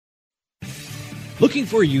Looking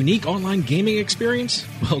for a unique online gaming experience?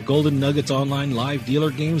 Well, Golden Nugget's online live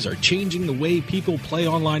dealer games are changing the way people play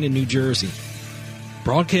online in New Jersey.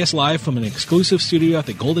 Broadcast live from an exclusive studio at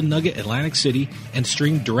the Golden Nugget Atlantic City and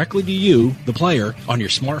streamed directly to you, the player, on your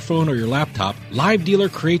smartphone or your laptop, Live Dealer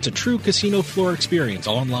creates a true casino floor experience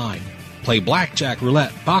online. Play blackjack,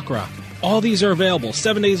 roulette, baccarat. All these are available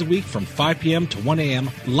 7 days a week from 5 p.m. to 1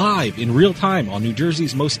 a.m. live in real time on New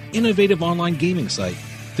Jersey's most innovative online gaming site.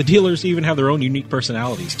 The dealers even have their own unique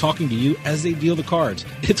personalities, talking to you as they deal the cards.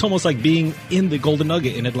 It's almost like being in the Golden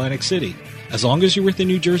Nugget in Atlantic City. As long as you're within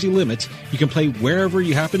New Jersey limits, you can play wherever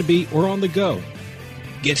you happen to be or on the go.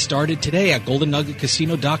 Get started today at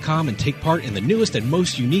GoldenNuggetCasino.com and take part in the newest and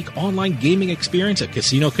most unique online gaming experience a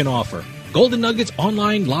casino can offer. Golden Nugget's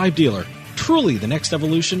online live dealer. Truly the next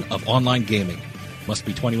evolution of online gaming. Must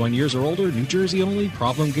be 21 years or older, New Jersey only.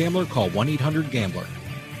 Problem gambler, call 1-800-GAMBLER.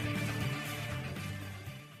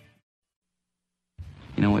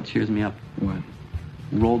 You know what cheers me up? What?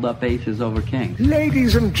 Rolled up aces over kings.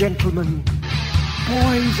 Ladies and gentlemen,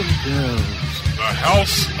 boys and girls. The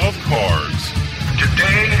House of Cards.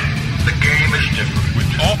 Today, the game is different. With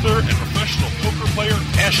author and professional poker player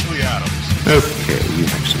Ashley Adams. Okay, you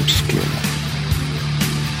have some skill.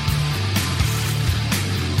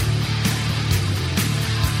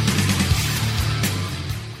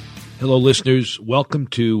 Hello, listeners. Welcome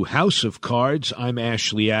to House of Cards. I'm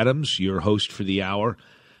Ashley Adams, your host for the hour.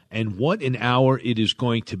 And what an hour it is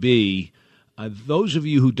going to be. Those of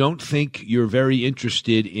you who don't think you're very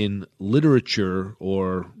interested in literature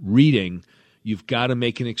or reading, you've got to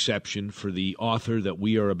make an exception for the author that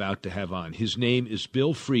we are about to have on. His name is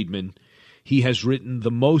Bill Friedman. He has written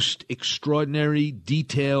the most extraordinary,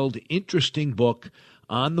 detailed, interesting book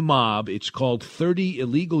on the mob. It's called 30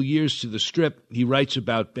 Illegal Years to the Strip. He writes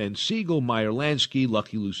about Ben Siegel, Meyer Lansky,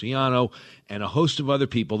 Lucky Luciano, and a host of other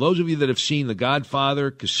people. Those of you that have seen The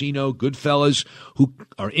Godfather, Casino, Goodfellas, who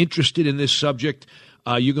are interested in this subject,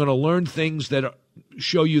 you're going to learn things that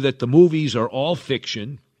show you that the movies are all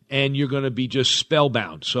fiction, and you're going to be just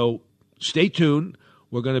spellbound. So stay tuned.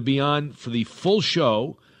 We're going to be on for the full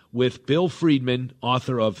show with Bill Friedman,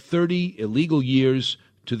 author of 30 Illegal Years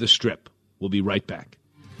to the Strip. We'll be right back.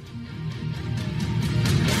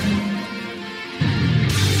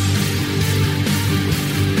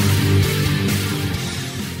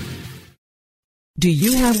 Do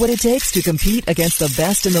you have what it takes to compete against the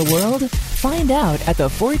best in the world? Find out at the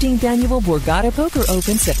 14th Annual Borgata Poker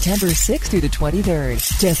Open September 6th through the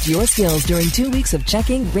 23rd. Test your skills during 2 weeks of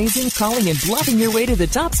checking, raising, calling, and bluffing your way to the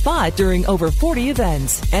top spot during over 40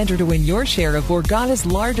 events. Enter to win your share of Borgata's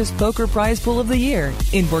largest poker prize pool of the year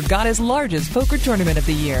in Borgata's largest poker tournament of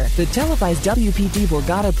the year. The televised WPT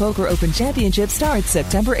Borgata Poker Open Championship starts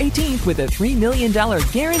September 18th with a $3 million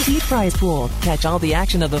guaranteed prize pool. Catch all the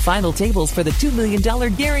action of the final tables for the $2 million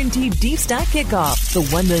guaranteed deep stack kickoff, the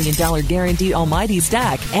 $1 million guaranteed almighty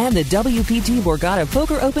stack, and the WPT Borgata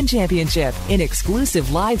Poker Open Championship in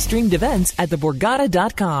exclusive live streamed events at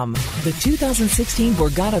theborgata.com. The 2016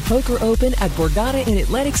 Borgata Poker Open at Borgata in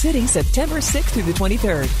Atlantic City, September 6th through the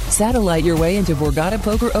 23rd. Satellite your way into Borgata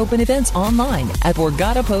Poker Open events online at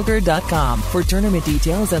borgatapoker.com. For tournament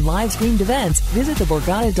details and live streamed events, visit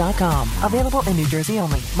theborgata.com. Available in New Jersey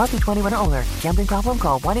only. Must be 21 or older. Gambling problem?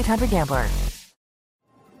 Call 1-800-GAMBLER.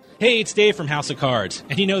 Hey, it's Dave from House of Cards,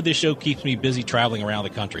 and you know this show keeps me busy traveling around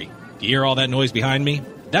the country. Do you hear all that noise behind me?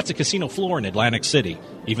 That's a casino floor in Atlantic City.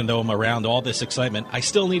 Even though I'm around all this excitement, I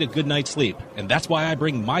still need a good night's sleep, and that's why I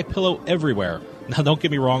bring MyPillow everywhere. Now, don't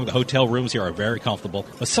get me wrong, the hotel rooms here are very comfortable,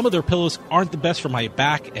 but some of their pillows aren't the best for my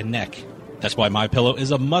back and neck. That's why MyPillow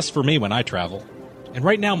is a must for me when I travel. And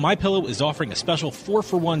right now, MyPillow is offering a special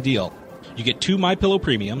 4-for-1 deal. You get 2 MyPillow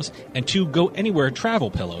premiums and 2 Go Anywhere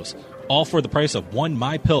travel pillows, all for the price of 1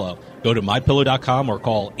 MyPillow. Go to MyPillow.com or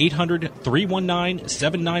call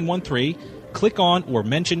 800-319-7913. Click on or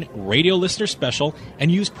mention Radio Listener Special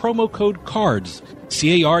and use promo code CARDS,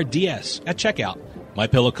 C-A-R-D-S, at checkout.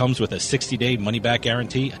 MyPillow comes with a 60-day money-back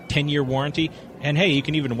guarantee, a 10-year warranty, and hey, you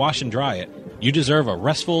can even wash and dry it. You deserve a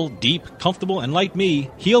restful, deep, comfortable, and like me,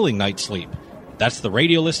 healing night's sleep. That's the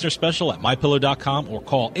Radio Listener Special at MyPillow.com or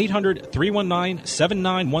call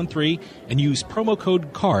 800-319-7913 and use promo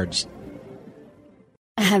code CARDS.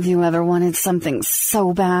 Have you ever wanted something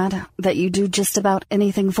so bad that you do just about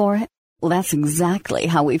anything for it? Well, that's exactly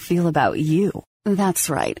how we feel about you. That's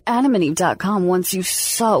right. AdamandEve.com wants you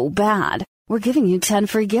so bad. We're giving you 10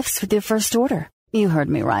 free gifts with your first order. You heard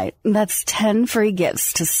me right. That's 10 free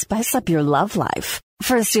gifts to spice up your love life.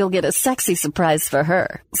 First, you'll get a sexy surprise for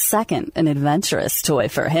her. Second, an adventurous toy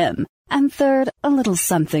for him. And third, a little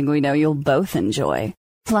something we know you'll both enjoy.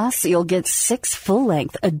 Plus, you'll get 6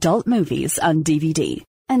 full-length adult movies on DVD.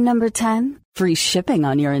 And number 10, free shipping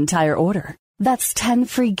on your entire order. That's 10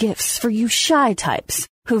 free gifts for you shy types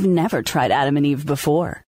who've never tried Adam and Eve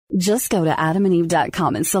before. Just go to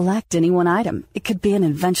adamandeve.com and select any one item. It could be an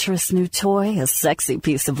adventurous new toy, a sexy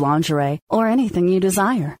piece of lingerie, or anything you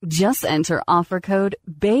desire. Just enter offer code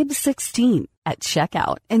BABE16 at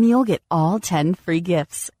checkout, and you'll get all 10 free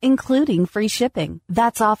gifts, including free shipping.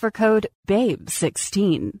 That's offer code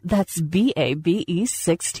BABE16. That's BABE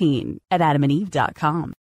 16 at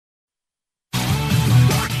adamandeve.com.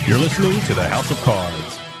 You're listening to the House of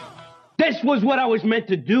Cards. This was what I was meant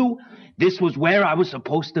to do. This was where I was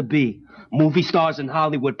supposed to be. Movie stars in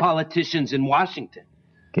Hollywood, politicians in Washington.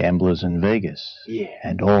 Gamblers in Vegas. Yeah.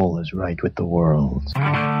 And all is right with the world.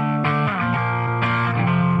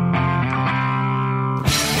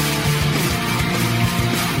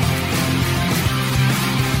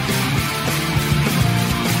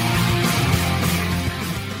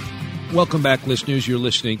 Welcome back, listeners. You're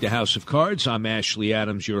listening to House of Cards. I'm Ashley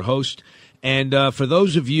Adams, your host. And for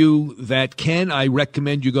those of you that can, I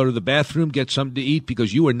recommend you go to the bathroom, get something to eat,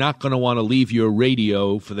 because you are not going to want to leave your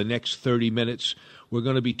radio for the next 30 minutes. We're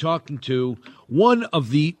going to be talking to one of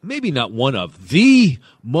the, maybe not one of, the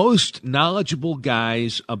most knowledgeable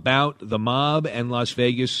guys about the mob and Las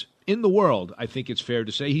Vegas in the world, I think it's fair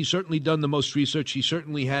to say. He's certainly done the most research. He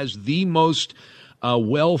certainly has the most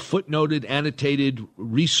well footnoted, annotated,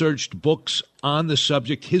 researched books on the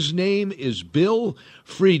subject. His name is Bill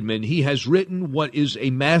Friedman. He has written what is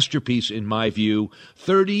a masterpiece, in my view,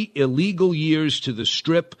 30 Illegal Years to the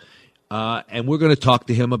Strip, and we're going to talk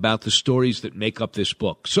to him about the stories that make up this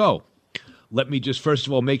book. So let me just first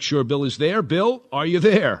of all make sure Bill is there. Bill, are you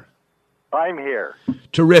there? I'm here.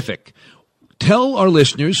 Terrific. Tell our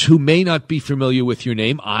listeners who may not be familiar with your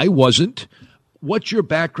name, I wasn't, what your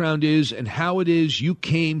background is and how it is you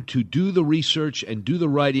came to do the research and do the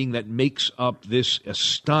writing that makes up this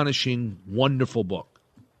astonishing, wonderful book.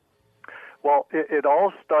 Well, it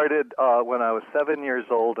all started when I was 7 years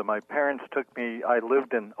old, and my parents took me. I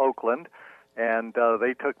lived in Oakland, and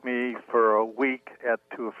they took me for a week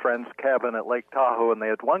to a friend's cabin at Lake Tahoe, and they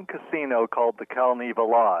had one casino called the Calneva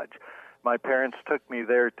Lodge. My parents took me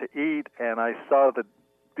there to eat, and I saw the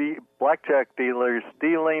blackjack dealers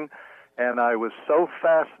dealing, and I was so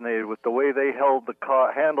fascinated with the way they handled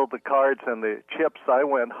the cards and the chips. I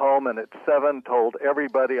went home and at 7 told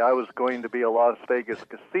everybody I was going to be a Las Vegas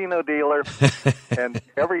casino dealer, and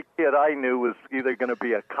every kid I knew was either going to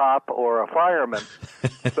be a cop or a fireman.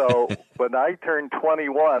 So when I turned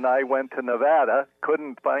 21, I went to Nevada,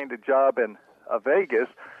 couldn't find a job in Vegas,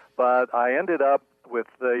 but I ended up with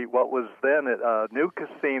what was then a new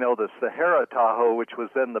casino, the Sahara Tahoe, which was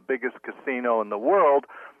then the biggest casino in the world.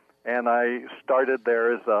 And I started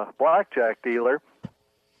there as a blackjack dealer.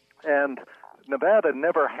 And Nevada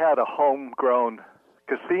never had a homegrown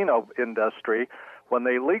casino industry. When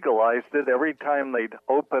they legalized it, every time they'd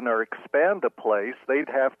open or expand a place, they'd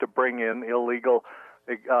have to bring in illegal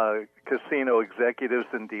casino executives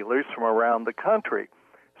and dealers from around the country.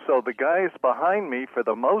 So the guys behind me, for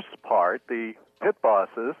the most part, the pit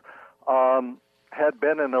bosses, had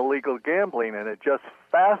been in illegal gambling, and it just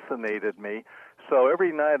fascinated me. So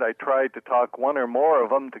every night I tried to talk one or more of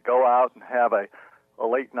them to go out and have a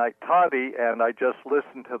late-night toddy, and I just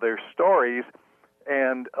listened to their stories.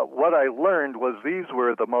 And what I learned was these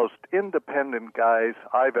were the most independent guys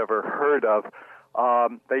I've ever heard of.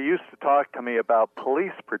 They used to talk to me about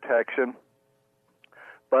police protection,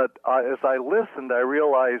 but as I listened, I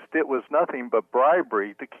realized it was nothing but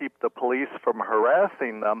bribery to keep the police from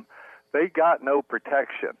harassing them. They got no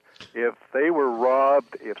protection. If they were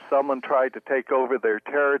robbed, if someone tried to take over their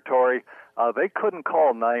territory, they couldn't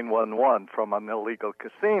call 911 from an illegal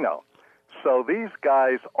casino. So these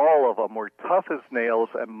guys, all of them, were tough as nails,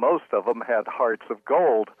 and most of them had hearts of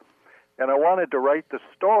gold. And I wanted to write the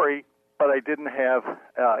story, but I didn't have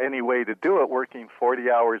any way to do it, working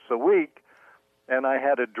 40 hours a week. And I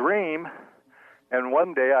had a dream, and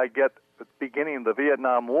one day I get, at the beginning of the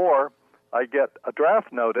Vietnam War, I get a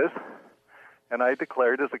draft notice, and I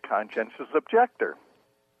declared as a conscientious objector.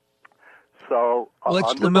 So I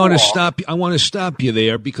want to stop you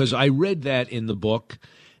there, because I read that in the book,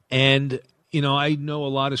 and I know a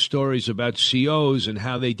lot of stories about COs and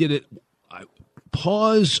how they did it.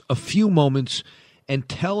 Pause a few moments and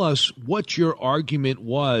tell us what your argument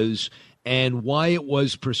was and why it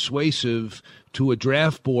was persuasive to a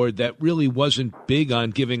draft board that really wasn't big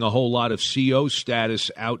on giving a whole lot of CO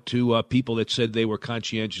status out to people that said they were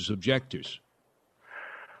conscientious objectors.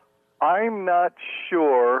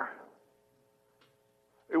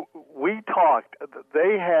 we talked.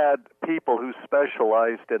 They had people who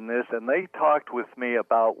specialized in this, and they talked with me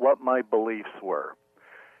about what my beliefs were.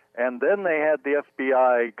 And then they had the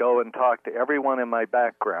FBI go and talk to everyone in my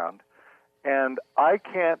background. And I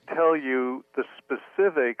can't tell you the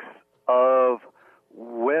specifics of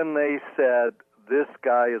when they said this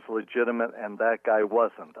guy is legitimate and that guy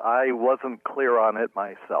wasn't. I wasn't clear on it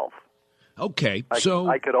myself. Okay,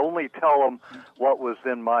 I could only tell them what was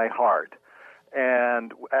in my heart.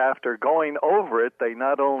 And after going over it, they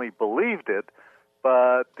not only believed it,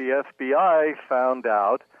 but the FBI found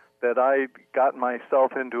out that I'd gotten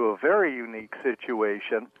myself into a very unique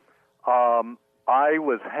situation. I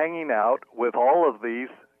was hanging out with all of these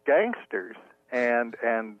gangsters and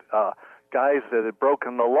guys that had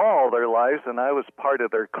broken the law all their lives, and I was part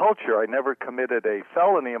of their culture. I never committed a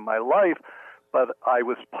felony in my life, but I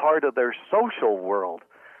was part of their social world.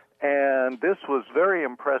 And this was very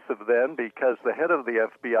impressive then, because the head of the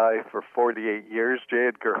FBI for 48 years, J.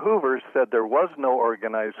 Edgar Hoover, said there was no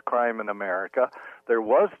organized crime in America, there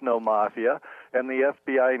was no mafia, and the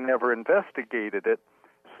FBI never investigated it.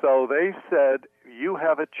 So they said, you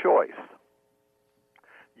have a choice.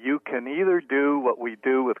 You can either do what we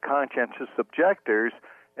do with conscientious objectors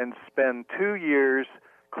and spend 2 years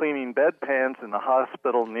cleaning bedpans in a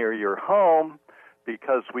hospital near your home,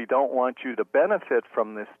 because we don't want you to benefit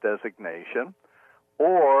from this designation,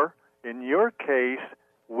 or, in your case,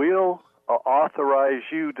 we'll authorize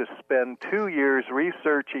you to spend 2 years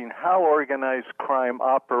researching how organized crime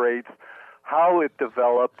operates, how it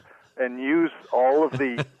developed, and use all of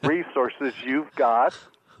the resources you've got.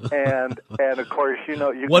 And of course, you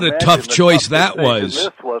what can a tough choice that was.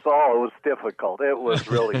 This was it was difficult. It was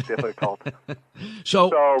really difficult.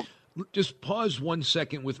 So just pause 1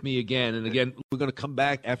 second with me again. And again, we're going to come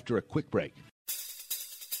back after a quick break.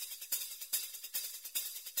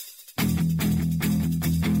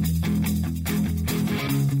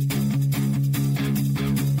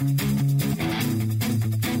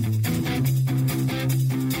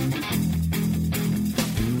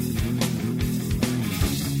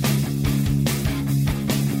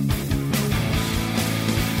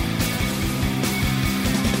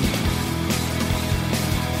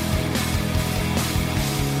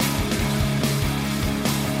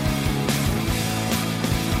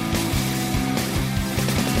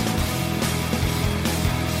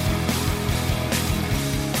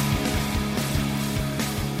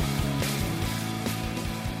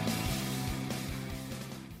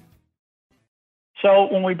 So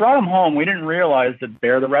when we brought him home, we didn't realize that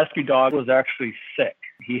Bear, the rescue dog, was actually sick.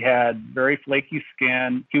 He had very flaky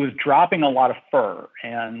skin. He was dropping a lot of fur,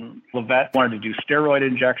 and the vet wanted to do steroid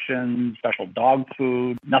injections, special dog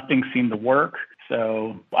food. Nothing seemed to work.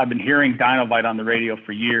 So I've been hearing Dinovite on the radio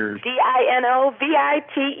for years.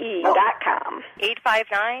 DINOVITE.com.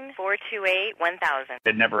 859-428-1000.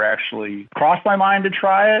 It never actually crossed my mind to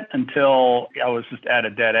try it until I was just at a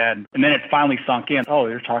dead end. And then it finally sunk in. Oh,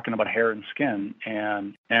 they're talking about hair and skin.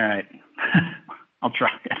 And all right, I'll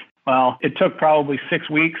try it. Well, it took probably 6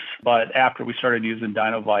 weeks, but after we started using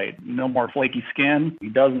Dinovite, no more flaky skin. He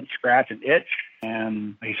doesn't scratch and itch,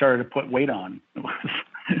 and he started to put weight on.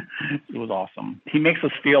 It was awesome. He makes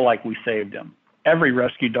us feel like we saved him. Every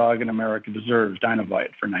rescue dog in America deserves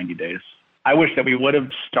Dinovite for 90 days. I wish that we would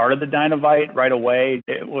have started the Dinovite right away.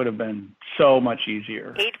 It would have been so much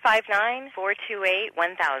easier.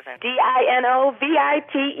 859-428-1000.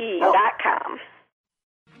 DINOVITE.com.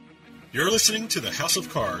 You're listening to the House of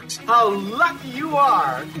Cards. How lucky you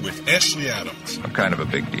are. With Ashley Adams. I'm kind of a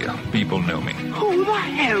big deal. People know me. Who the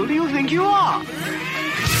hell do you think you are?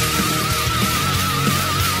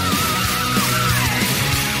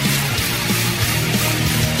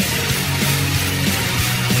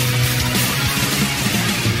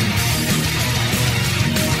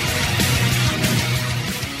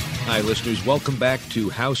 Hi, listeners. Welcome back to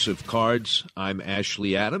House of Cards. I'm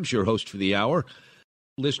Ashley Adams, your host for the hour.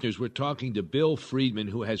 Listeners, we're talking to Bill Friedman,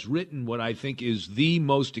 who has written what I think is the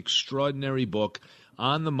most extraordinary book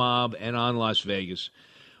on the mob and on Las Vegas.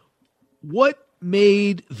 What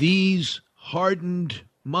made these hardened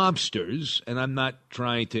mobsters, and I'm not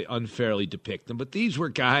trying to unfairly depict them, but these were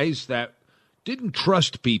guys that didn't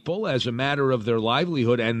trust people as a matter of their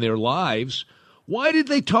livelihood and their lives. Why did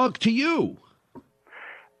they talk to you?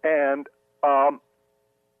 And I'll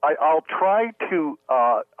try to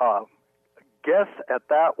guess at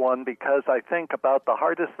that one, because I think about the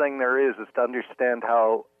hardest thing there is to understand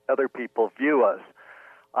how other people view us.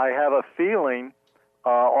 I have a feeling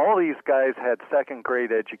all these guys had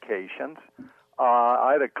second-grade educations.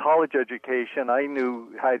 I had a college education. I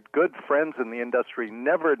had good friends in the industry,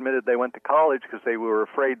 never admitted they went to college because they were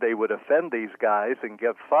afraid they would offend these guys and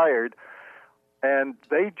get fired. And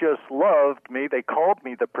they just loved me. They called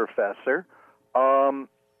me the professor. I'm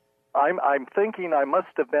thinking I must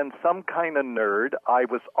have been some kind of nerd. I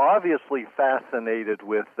was obviously fascinated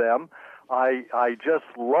with them. I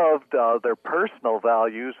just loved their personal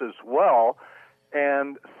values as well.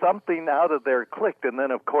 And something out of there clicked. And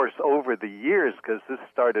then, of course, over the years, because this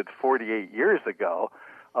started 48 years ago,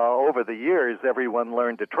 over the years, everyone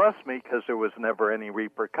learned to trust me because there was never any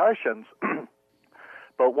repercussions.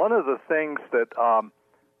 But one of the things that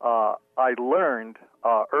I learned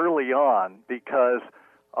early on, because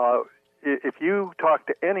if you talk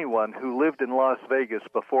to anyone who lived in Las Vegas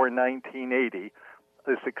before 1980,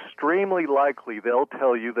 it's extremely likely they'll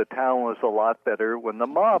tell you the town was a lot better when the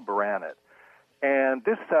mob ran it. And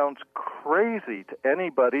this sounds crazy to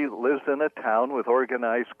anybody who lives in a town with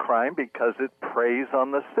organized crime because it preys on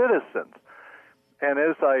the citizens. And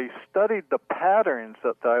as I studied the patterns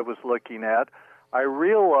that I was looking at, I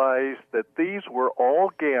realized that these were all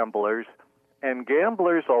gamblers, and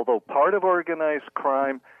gamblers, although part of organized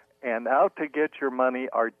crime and out to get your money,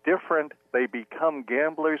 are different. They become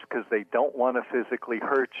gamblers because they don't want to physically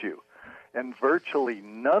hurt you. And virtually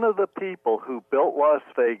none of the people who built Las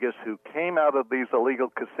Vegas, who came out of these illegal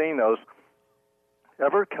casinos,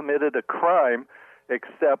 ever committed a crime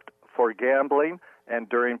except for gambling and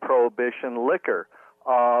during Prohibition liquor.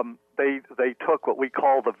 They took what we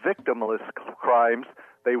call the victimless crimes.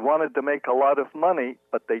 They wanted to make a lot of money,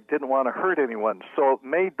 but they didn't want to hurt anyone. So it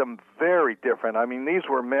made them very different. I mean, these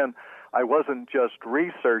were men I wasn't just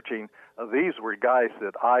researching. These were guys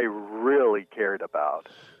that I really cared about.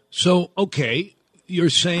 So, okay, you're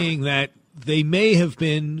saying that they may have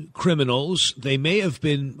been criminals, they may have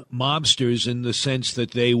been mobsters in the sense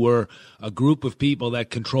that they were a group of people that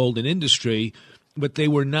controlled an industry, but they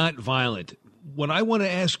were not violent. What I want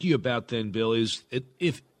to ask you about then, Bill, is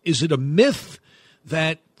it a myth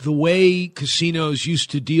that the way casinos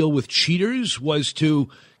used to deal with cheaters was to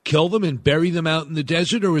kill them and bury them out in the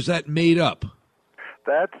desert, or is that made up?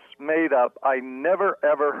 That's made up. I never,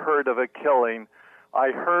 ever heard of a killing.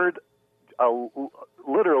 I heard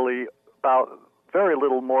literally about very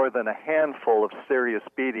little more than a handful of serious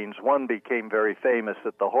beatings. One became very famous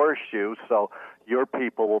at the Horseshoe, so your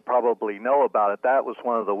people will probably know about it. That was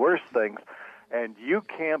one of the worst things. And you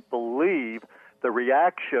can't believe the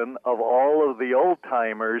reaction of all of the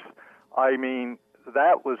old-timers. I mean,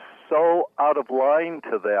 that was so out of line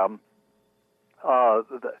to them.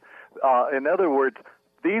 In other words,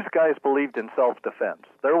 these guys believed in self-defense.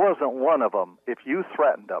 There wasn't one of them. If you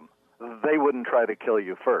threatened them, they wouldn't try to kill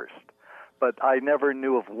you first. But I never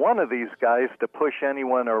knew of one of these guys to push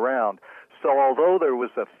anyone around. So although there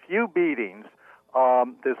was a few beatings,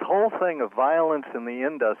 this whole thing of violence in the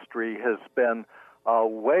industry has been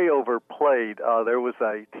way overplayed. There was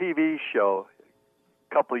a TV show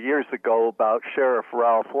a couple of years ago about Sheriff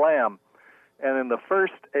Ralph Lamb, and in the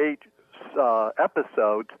first 8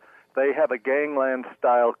 episodes, they have a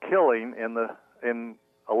gangland-style killing in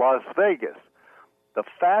Las Vegas. The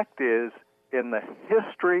fact is, in the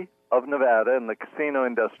history of Nevada, and the casino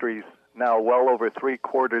industry is now well over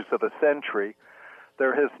 3/4 of a century,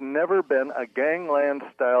 there has never been a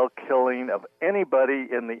gangland-style killing of anybody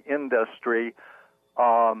in the industry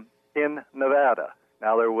in Nevada.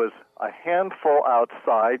 Now, there was a handful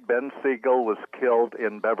outside. Ben Siegel was killed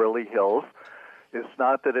in Beverly Hills. It's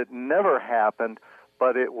not that it never happened,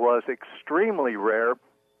 but it was extremely rare,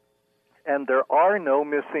 and there are no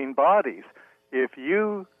missing bodies. If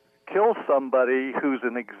you kill somebody who's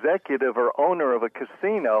an executive or owner of a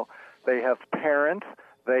casino, they have parents,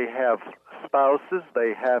 they have spouses,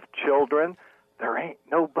 they have children. There ain't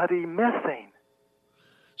nobody missing.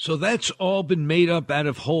 So that's all been made up out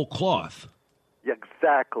of whole cloth.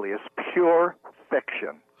 Exactly. It's pure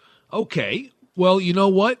fiction. Okay. Well, you know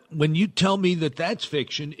what? When you tell me that that's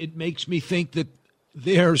fiction, it makes me think that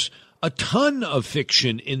there's a ton of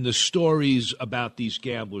fiction in the stories about these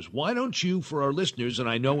gamblers. Why don't you, for our listeners, and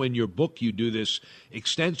I know in your book you do this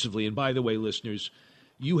extensively, and by the way, listeners,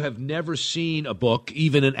 you have never seen a book,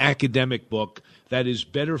 even an academic book, that is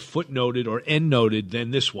better footnoted or endnoted than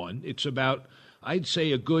this one. It's about, I'd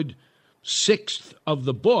say, a good 1/6 of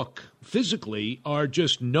the book physically are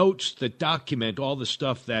just notes that document all the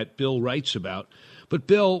stuff that Bill writes about. But,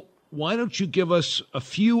 Bill, why don't you give us a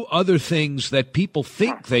few other things that people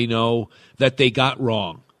think they know that they got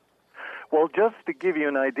wrong? Well, just to give you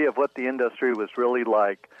an idea of what the industry was really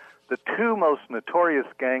like, the 2 most notorious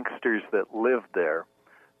gangsters that lived there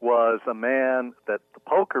was a man that the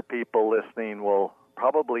poker people listening will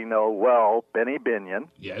probably know well Benny Binion.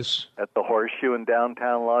 Yes. At the Horseshoe in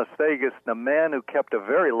downtown Las Vegas, and a man who kept a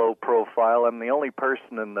very low profile. I'm the only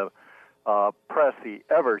person in the press he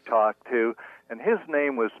ever talked to, and his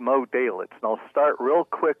name was Mo Dalitz. And I'll start real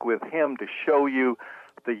quick with him to show you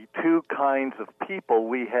the two kinds of people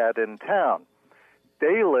we had in town.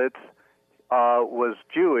 Dalitz was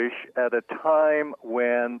Jewish at a time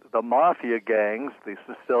when the mafia gangs, the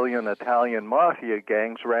Sicilian Italian mafia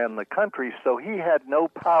gangs, ran the country, so he had no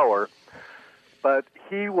power, but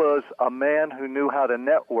he was a man who knew how to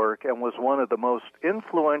network and was one of the most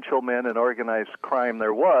influential men in organized crime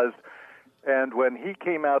there was. And when he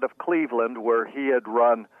came out of Cleveland, where he had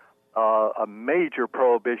run a major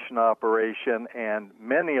prohibition operation and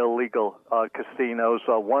many illegal casinos,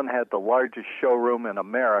 one had the largest showroom in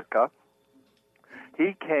America,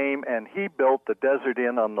 he came and he built the Desert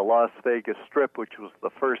Inn on the Las Vegas Strip, which was the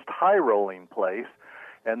first high-rolling place.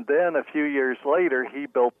 And then a few years later, he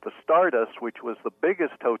built the Stardust, which was the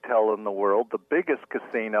biggest hotel in the world, the biggest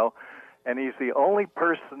casino. And he's the only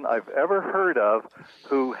person I've ever heard of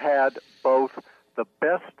who had both the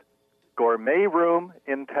best gourmet room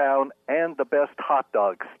in town and the best hot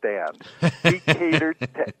dog stand. He catered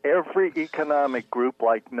to every economic group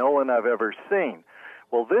like no one I've ever seen.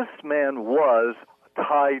 Well, this man was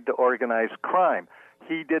tied to organized crime.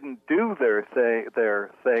 He didn't do their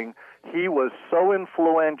thing. He was so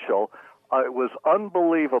influential. It was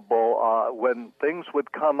unbelievable when things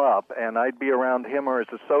would come up, and I'd be around him or his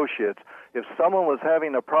associates. If someone was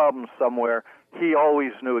having a problem somewhere, he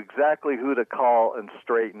always knew exactly who to call and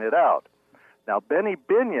straighten it out. Now, Benny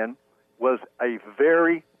Binion was a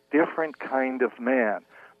very different kind of man.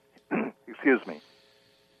 Excuse me.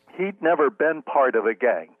 He'd never been part of a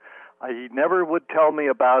gang. He never would tell me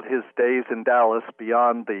about his days in Dallas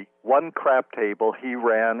beyond the one crap table he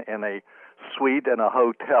ran in a suite in a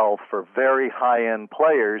hotel for very high-end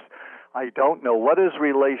players. I don't know what his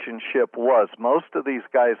relationship was. Most of these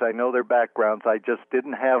guys, I know their backgrounds. I just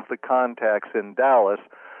didn't have the contacts in Dallas.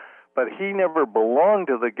 But he never belonged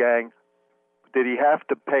to the gang. Did he have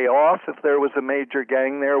to pay off if there was a major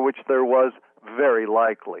gang there, which there was? Very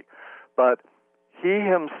likely. But he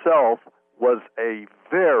himself was a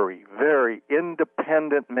very, very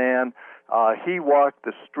independent man. He walked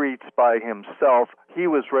the streets by himself. He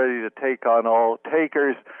was ready to take on all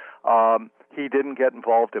takers. He didn't get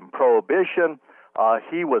involved in prohibition.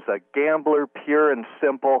 He was a gambler, pure and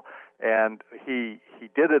simple, and he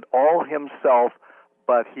did it all himself,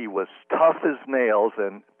 but he was tough as nails,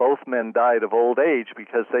 and both men died of old age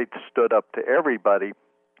because they stood up to everybody.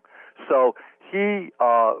 So he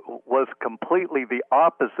was completely the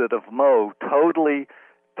opposite of Mo, totally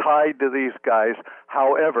tied to these guys.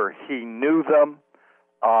 However, he knew them.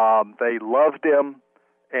 They loved him,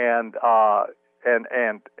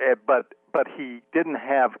 but he didn't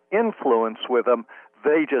have influence with them.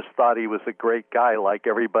 They just thought he was a great guy, like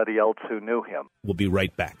everybody else who knew him. We'll be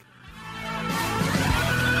right back.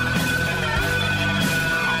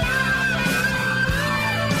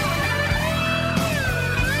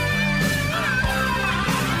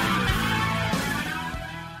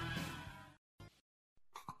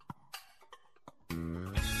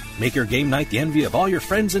 Make your game night the envy of all your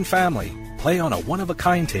friends and family. Play on a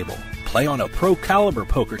one-of-a-kind table. Play on a Pro Caliber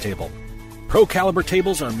poker table. Pro Caliber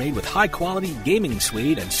tables are made with high-quality gaming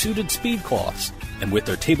suede and suited speed cloths. And with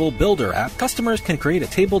their Table Builder app, customers can create a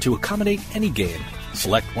table to accommodate any game.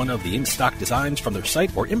 Select one of the in-stock designs from their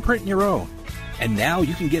site or imprint your own. And now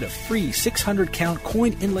you can get a free 600-count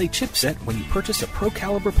coin inlay chip set when you purchase a Pro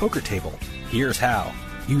Caliber poker table. Here's how.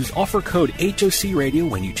 Use offer code HOCRadio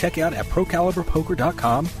when you check out at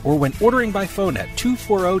ProCaliberPoker.com or when ordering by phone at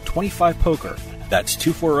 240-25-POKER. That's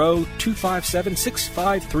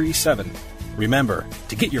 240-257-6537. Remember,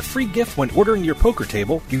 to get your free gift when ordering your poker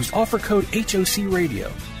table, use offer code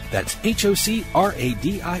HOCRadio. That's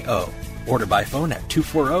HOCRADIO. Order by phone at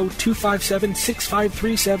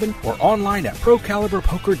 240-257-6537 or online at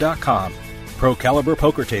ProCaliberPoker.com. Pro Caliber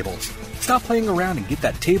Poker Tables. Stop playing around and get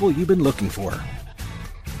that table you've been looking for.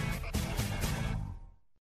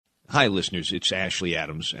 Hi, listeners. It's Ashley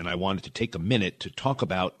Adams, and I wanted to take a minute to talk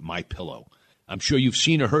about MyPillow. I'm sure you've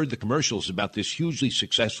seen or heard the commercials about this hugely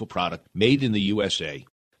successful product made in the USA.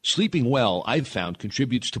 Sleeping well, I've found,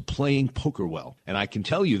 contributes to playing poker well. And I can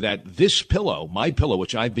tell you that this pillow, MyPillow,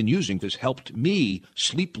 which I've been using, has helped me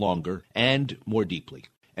sleep longer and more deeply.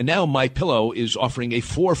 And now MyPillow is offering a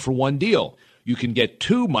 4-for-1 deal. You can get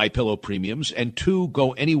 2 MyPillow premiums and 2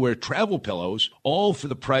 Go Anywhere travel pillows, all for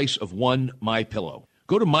the price of 1 MyPillow.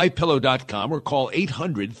 Go to MyPillow.com or call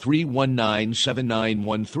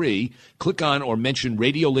 800-319-7913. Click on or mention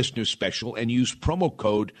Radio Listener Special and use promo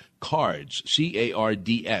code CARDS,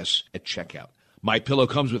 C-A-R-D-S, at checkout. MyPillow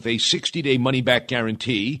comes with a 60-day money-back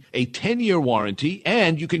guarantee, a 10-year warranty,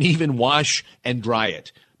 and you can even wash and dry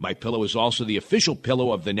it. MyPillow is also the official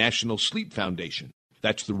pillow of the National Sleep Foundation.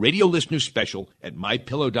 That's the Radio Listener Special at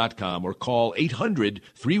MyPillow.com or call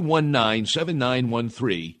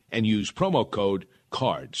 800-319-7913 and use promo code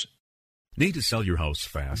CARDS. Need to sell your house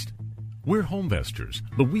fast? We're Homevestors,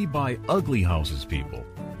 but we buy ugly houses, people.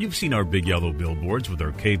 You've seen our big yellow billboards with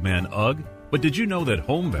our caveman UGG, but did you know that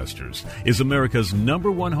Homevestors is America's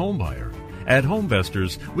 #1 home buyer? At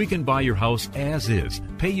Homevestors, we can buy your house as is,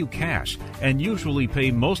 pay you cash, and usually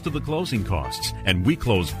pay most of the closing costs, and we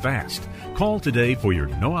close fast. Call today for your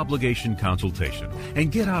no-obligation consultation and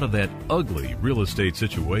get out of that ugly real estate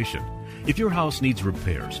situation. If your house needs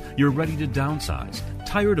repairs, you're ready to downsize,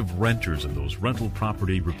 tired of renters and those rental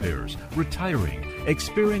property repairs, retiring,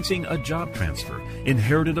 experiencing a job transfer,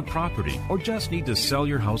 inherited a property, or just need to sell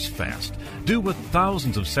your house fast, do what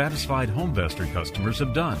thousands of satisfied Homevestor customers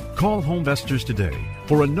have done. Call Homevestors today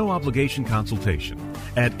for a no-obligation consultation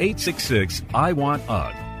at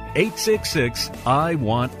 866-I-WANT-UGG.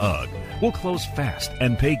 866-I-WANT-UGG. We'll close fast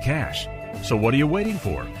and pay cash. So what are you waiting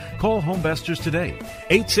for? Call Homevestors today.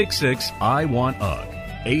 866-I-WANT-UGG.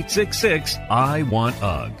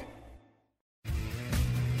 866-I-WANT-UGG.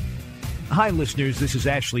 Hi, listeners. This is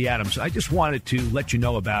Ashley Adams. I just wanted to let you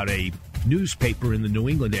know about a newspaper in the New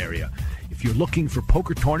England area. If you're looking for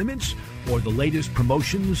poker tournaments or the latest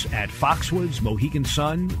promotions at Foxwoods, Mohegan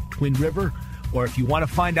Sun, Twin River, or if you want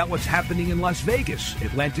to find out what's happening in Las Vegas,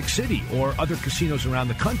 Atlantic City, or other casinos around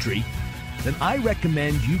the country, then I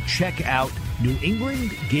recommend you check out New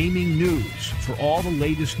England Gaming News for all the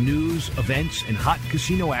latest news, events, and hot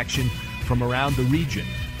casino action from around the region.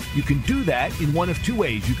 You can do that in one of two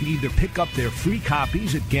ways. You can either pick up their free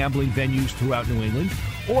copies at gambling venues throughout New England,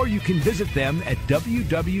 or you can visit them at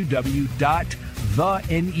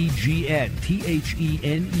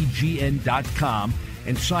www.thenegn.com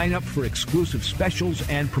and sign up for exclusive specials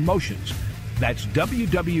and promotions. That's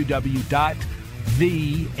www.thenegn.com.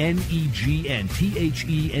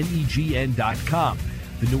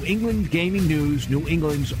 The New England Gaming News, New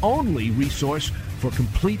England's only resource for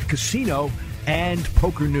complete casino and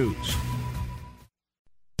poker news.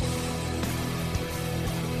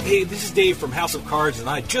 Hey, this is Dave from House of Cards, and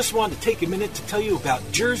I just wanted to take a minute to tell you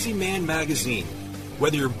about Jersey Man Magazine.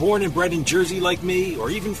 Whether you're born and bred in Jersey like me, or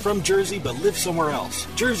even from Jersey but live somewhere else,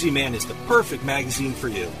 Jersey Man is the perfect magazine for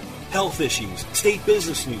you. Health issues, state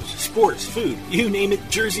business news, sports, food, you name it,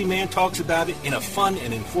 Jersey Man talks about it in a fun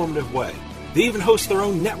and informative way. They even host their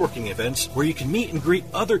own networking events where you can meet and greet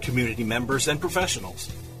other community members and professionals.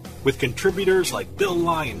 With contributors like Bill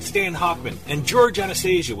Lyon, Stan Hockman, and George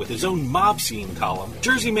Anastasia with his own mob scene column,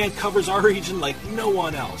 Jersey Man covers our region like no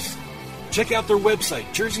one else. Check out their website,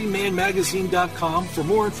 jerseymanmagazine.com, for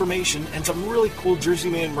more information and some really cool Jersey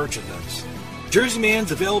Man merchandise. Jersey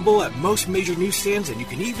Man's available at most major newsstands, and you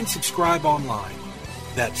can even subscribe online.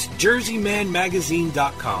 That's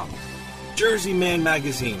jerseymanmagazine.com. Jersey Man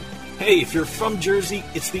Magazine. Hey, if you're from Jersey,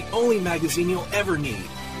 it's the only magazine you'll ever need.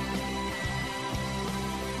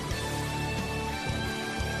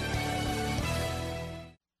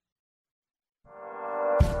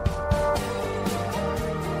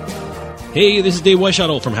 Hey, this is Dave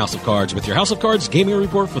Weishuttle from House of Cards with your House of Cards gaming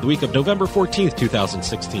report for the week of November 14th,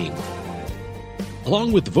 2016.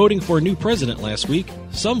 Along with voting for a new president last week,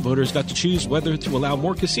 some voters got to choose whether to allow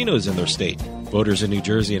more casinos in their state. Voters in New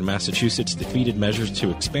Jersey and Massachusetts defeated measures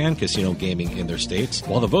to expand casino gaming in their states,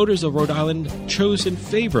 while the voters of Rhode Island chose in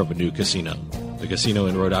favor of a new casino. The casino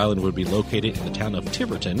in Rhode Island would be located in the town of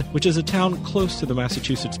Tiverton, which is a town close to the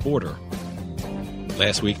Massachusetts border.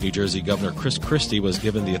 Last week, New Jersey Governor Chris Christie was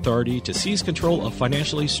given the authority to seize control of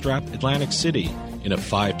financially strapped Atlantic City. In a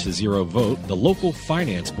 5-0 vote, the local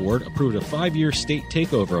finance board approved a 5-year state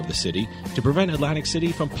takeover of the city to prevent Atlantic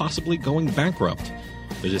City from possibly going bankrupt.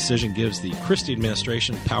 The decision gives the Christie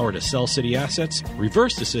administration power to sell city assets,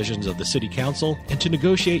 reverse decisions of the city council, and to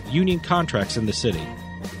negotiate union contracts in the city.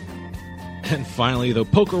 And finally, the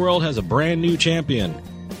poker world has a brand new champion.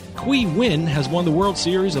 Quy Nguyen has won the World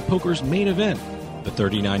Series of Poker's main event. The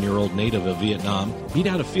 39-year-old native of Vietnam beat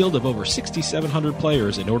out a field of over 6,700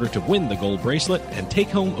 players in order to win the gold bracelet and take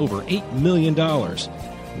home over $8 million.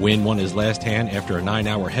 Nguyen won his last hand after a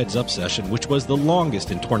 9-hour heads-up session, which was the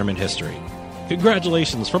longest in tournament history.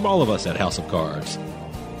 Congratulations from all of us at House of Cards.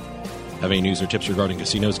 Have any news or tips regarding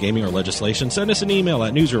casinos, gaming, or legislation? Send us an email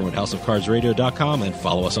at newsroom@houseofcardsradio.com and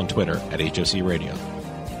follow us on Twitter at HOC Radio.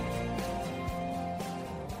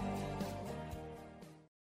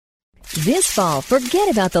 This fall,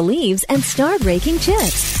 forget about the leaves and start raking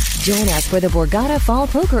chips. Join us for the Borgata Fall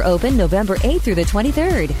Poker Open November 8th through the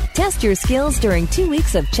 23rd. Test your skills during 2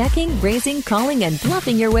 weeks of checking, raising, calling, and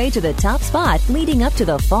bluffing your way to the top spot leading up to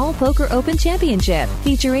the Fall Poker Open Championship,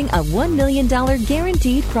 featuring a $1 million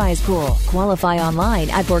guaranteed prize pool. Qualify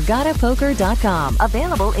online at BorgataPoker.com.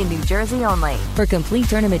 Available in New Jersey only. For complete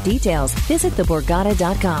tournament details, visit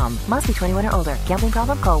theborgata.com. Must be 21 or older. Gambling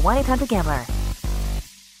problem? Call 1-800-GAMBLER.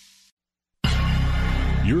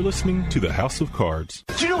 You're listening to the House of Cards.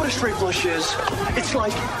 Do you know what a straight flush is? It's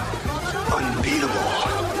like unbeatable.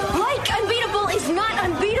 Like unbeatable is not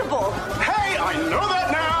unbeatable. Hey, I know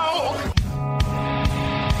that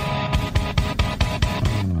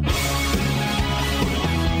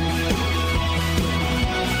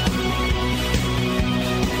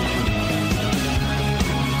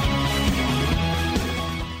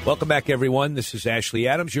now. Welcome back, everyone. This is Ashley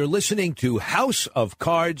Adams. You're listening to House of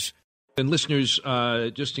Cards. And listeners,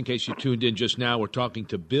 just in case you tuned in just now, we're talking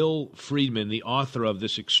to Bill Friedman, the author of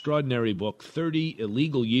this extraordinary book, 30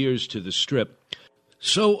 Illegal Years to the Strip.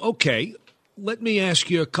 So, okay, let me ask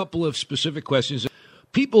you a couple of specific questions.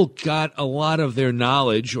 People got a lot of their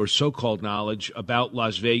knowledge, or so-called knowledge, about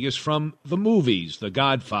Las Vegas from the movies, The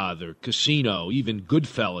Godfather, Casino, even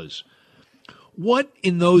Goodfellas. What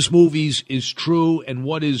in those movies is true and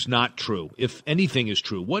what is not true, if anything is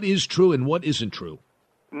true? What is true and what isn't true?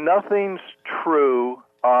 Nothing's true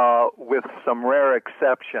with some rare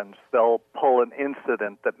exceptions. They'll pull an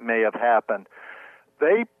incident that may have happened.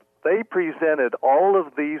 They presented all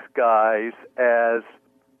of these guys as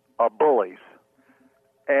bullies.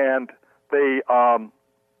 And they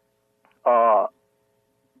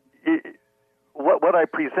what I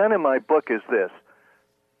present in my book is this.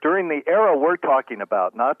 During the era we're talking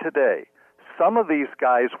about, not today, some of these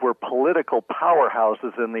guys were political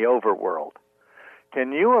powerhouses in the overworld.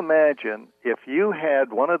 Can you imagine if you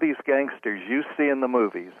had one of these gangsters you see in the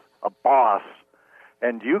movies, a boss,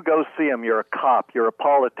 and you go see him, you're a cop, you're a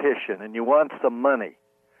politician, and you want some money,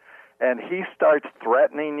 and he starts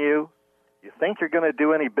threatening you? You think you're going to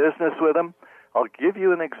do any business with him? I'll give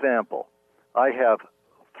you an example. I have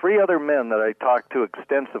 3 other men that I talked to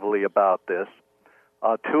extensively about this.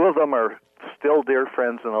 2 of them are still dear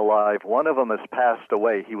friends and alive. One of them has passed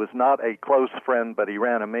away. He was not a close friend, but he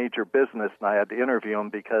ran a major business, and I had to interview him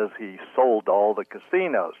because he sold all the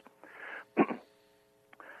casinos.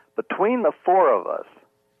 Between the 4 of us,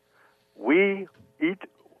 we each,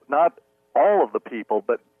 not all of the people,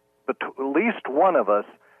 but at least one of us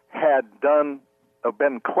had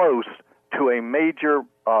been close to a major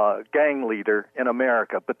gang leader in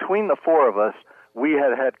America. Between the 4 of us, we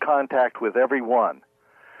had contact with every one.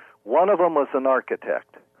 One of them was an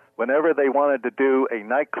architect. Whenever they wanted to do a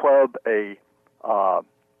nightclub, a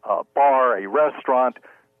bar, a restaurant,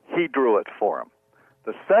 he drew it for them.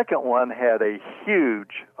 The second one had a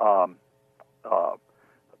huge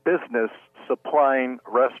business supplying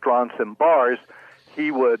restaurants and bars.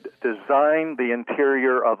 He would design the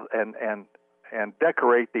interior of and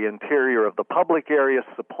decorate the interior of the public area,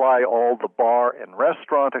 supply all the bar and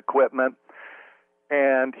restaurant equipment,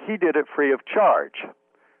 and he did it free of charge.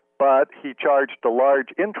 But he charged a large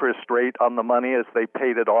interest rate on the money as they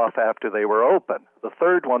paid it off after they were open. The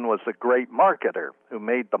third one was a great marketer who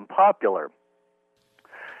made them popular.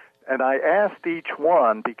 And I asked each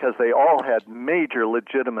one, because they all had major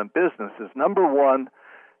legitimate businesses. Number one,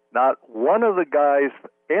 not one of the guys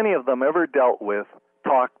any of them ever dealt with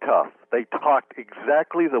talked tough. They talked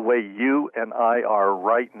exactly the way you and I are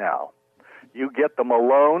right now. You get them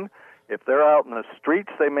alone. If they're out in the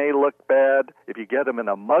streets, they may look bad. If you get them in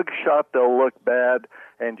a mug shop, they'll look bad.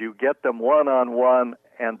 And you get them one-on-one,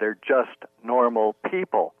 and they're just normal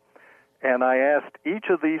people. And I asked each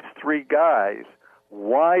of these 3 guys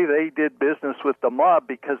why they did business with the mob,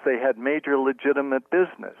 because they had major legitimate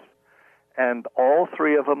business. And all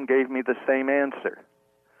 3 of them gave me the same answer.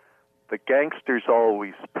 The gangsters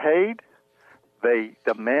always paid, they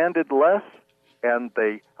demanded less, and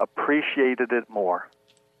they appreciated it more.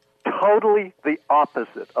 Totally the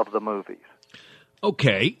opposite of the movies.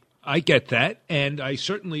 Okay, I get that. And I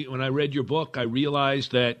certainly, when I read your book, I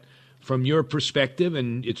realized that from your perspective,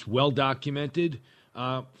 and it's well documented,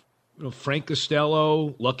 Frank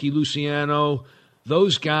Costello, Lucky Luciano,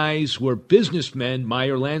 those guys were businessmen,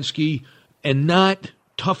 Meyer Lansky, and not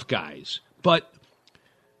tough guys. But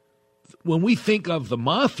when we think of the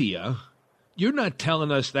mafia, you're not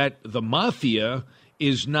telling us that the mafia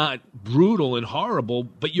is not brutal and horrible,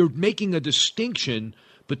 but you're making a distinction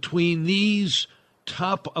between these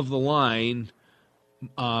top-of-the-line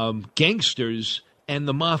gangsters and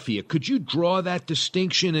the mafia. Could you draw that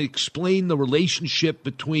distinction and explain the relationship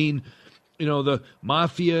between the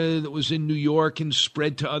mafia that was in New York and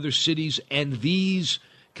spread to other cities, and these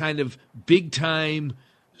kind of big-time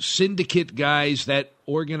syndicate guys that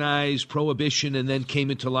organized prohibition and then came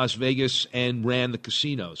into Las Vegas and ran the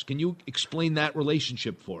casinos. Can you explain that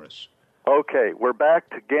relationship for us? Okay, we're back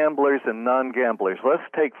to gamblers and non-gamblers. Let's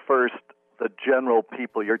take first the general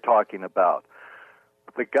people you're talking about.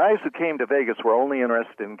 The guys who came to Vegas were only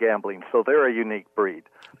interested in gambling, so they're a unique breed.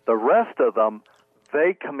 The rest of them,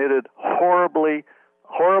 they committed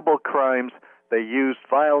horrible crimes. They used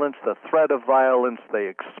violence, the threat of violence. They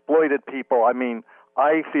exploited people. I mean,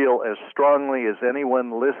 I feel as strongly as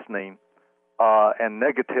anyone listening and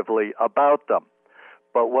negatively about them.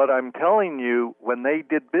 But what I'm telling you, when they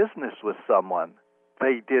did business with someone,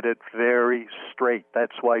 they did it very straight.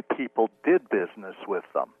 That's why people did business with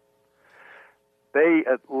them. They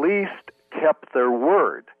at least kept their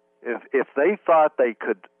word. If they thought they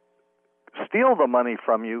could steal the money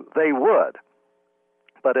from you, they would.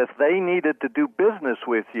 But if they needed to do business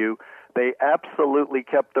with you, they absolutely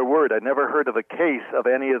kept their word. I never heard of a case of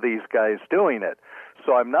any of these guys doing it.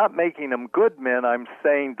 So I'm not making them good men. I'm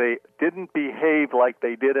saying they didn't behave like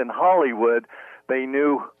they did in Hollywood. They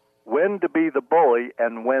knew when to be the bully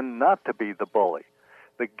and when not to be the bully.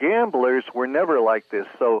 The gamblers were never like this.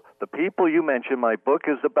 So the people you mentioned, my book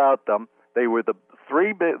is about them. They were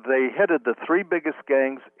they headed the three biggest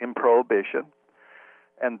gangs in Prohibition.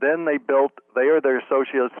 And then they or their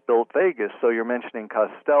associates built Vegas. So you're mentioning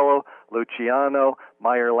Costello, Luciano,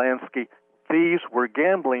 Meyer Lansky. These were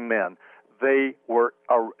gambling men. They were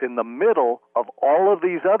in the middle of all of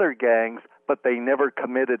these other gangs, but they never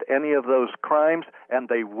committed any of those crimes, and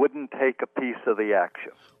they wouldn't take a piece of the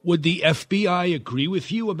action. Would the FBI agree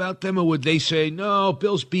with you about them, or would they say, no,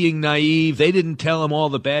 Bill's being naive, they didn't tell him all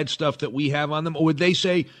the bad stuff that we have on them? Or would they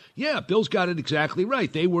say, yeah, Bill's got it exactly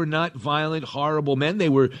right. They were not violent, horrible men.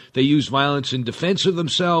 They used violence in defense of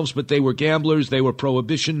themselves, but they were gamblers. They were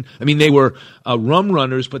prohibition. I mean, they were rum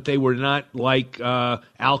runners, but they were not like Al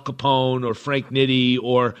Capone or Frank Nitti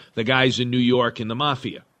or the guys in New York in the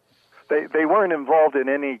mafia. They weren't involved in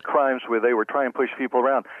any crimes where they were trying to push people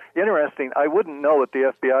around. Interesting, I wouldn't know what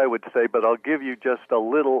the FBI would say, but I'll give you just a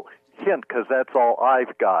little hint because that's all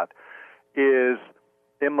I've got, is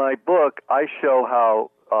in my book I show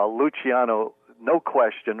how Luciano, no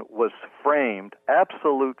question, was framed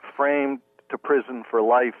to prison for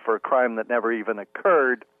life for a crime that never even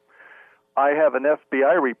occurred. I have an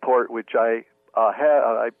FBI report which I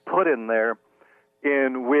put in there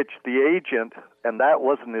in which the agent, and that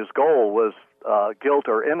wasn't his goal, was guilt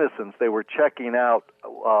or innocence. They were checking out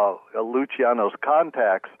Luciano's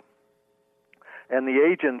contacts, and the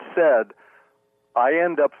agent said, I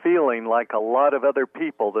end up feeling like a lot of other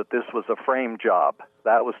people that this was a frame job.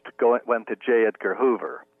 That went to J. Edgar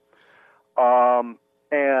Hoover. Meyer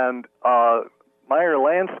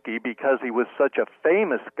Lansky, because he was such a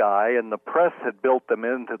famous guy and the press had built them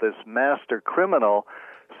into this master criminal,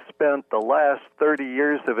 spent the last 30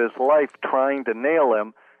 years of his life trying to nail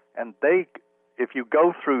him, and if you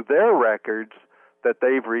go through their records that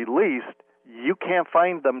they've released, you can't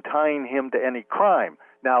find them tying him to any crime.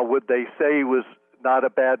 Now, would they say he was not a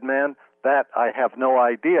bad man? That I have no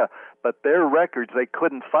idea. But their records, they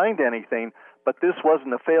couldn't find anything, but this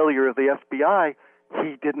wasn't a failure of the FBI.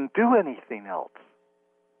 He didn't do anything else.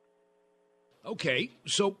 Okay,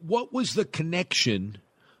 so what was the connection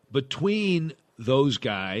between those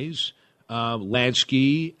guys,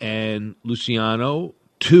 Lansky and Luciano,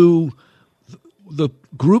 to the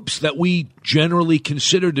groups that we generally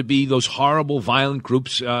consider to be those horrible, violent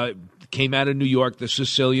groups came out of New York, the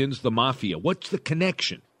Sicilians, the Mafia? What's the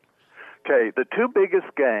connection? Okay, the two biggest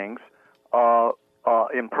gangs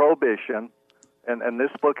in Prohibition, and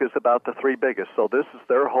this book is about the three biggest, so this is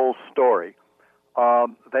their whole story.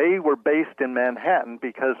 They were based in Manhattan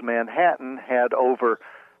because Manhattan had over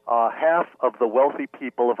half of the wealthy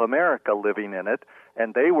people of America living in it,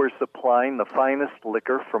 and they were supplying the finest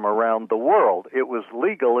liquor from around the world. It was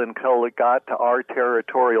legal until it got to our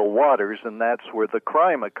territorial waters, and that's where the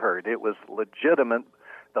crime occurred. It was legitimate,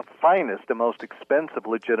 the finest and most expensive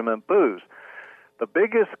legitimate booze. The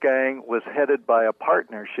biggest gang was headed by a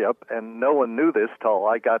partnership, and no one knew this till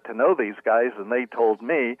I got to know these guys, and they told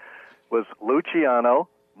me, was Luciano,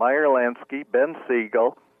 Meyer Lansky, Ben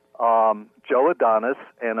Siegel, Joe Adonis,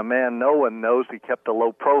 and a man no one knows. He kept a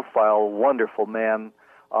low profile, wonderful man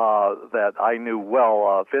that I knew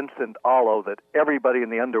well, Vincent Allo, that everybody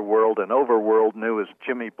in the underworld and overworld knew as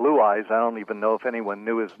Jimmy Blue Eyes. I don't even know if anyone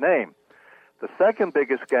knew his name. The second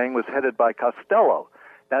biggest gang was headed by Costello.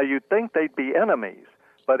 Now, you'd think they'd be enemies,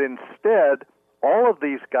 but instead, all of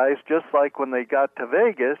these guys, just like when they got to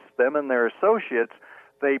Vegas, them and their associates,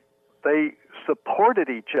 they they supported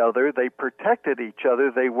each other, they protected each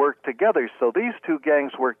other, they worked together. So these two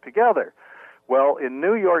gangs worked together. Well, in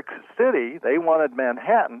New York City, they wanted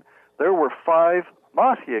Manhattan. There were 5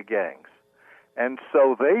 mafia gangs. And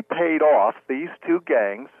so they paid off, these two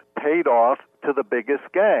gangs paid off to the biggest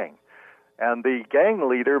gang. And the gang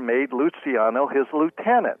leader made Luciano his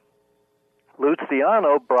lieutenant.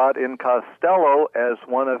 Luciano brought in Costello as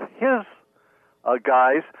one of his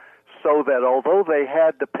guys, so that although they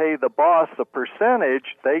had to pay the boss a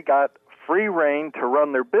percentage, they got free rein to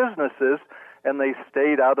run their businesses, and they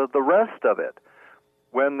stayed out of the rest of it.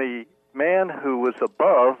 When the man who was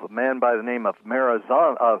above, a man by the name of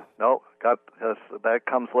Maranzano, that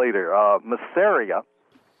comes later, Masseria.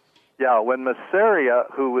 Yeah, when Masseria,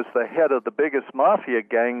 who was the head of the biggest mafia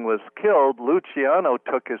gang, was killed, Luciano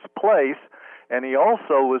took his place, and he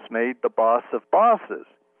also was made the boss of bosses.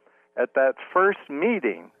 At that first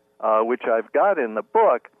meeting, which I've got in the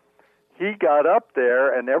book, he got up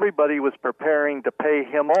there and everybody was preparing to pay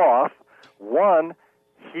him off. One,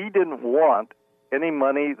 he didn't want any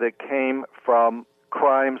money that came from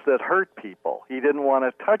crimes that hurt people. He didn't want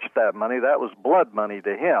to touch that money. That was blood money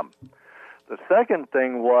to him. The second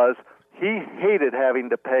thing was he hated having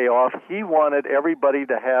to pay off. He wanted everybody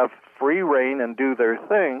to have free rein and do their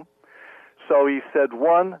thing. So he said,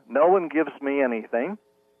 1, no one gives me anything.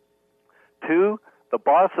 2, the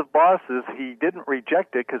boss of bosses, he didn't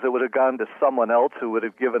reject it because it would have gone to someone else who would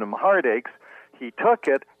have given him heartaches. He took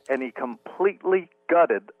it and he completely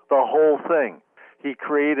gutted the whole thing. He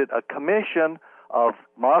created a commission of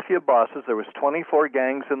mafia bosses. There was 24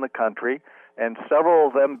 gangs in the country, and several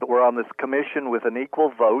of them were on this commission with an equal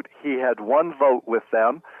vote. He had 1 vote with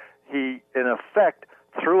them. He, in effect,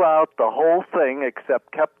 threw out the whole thing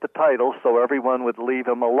except kept the title so everyone would leave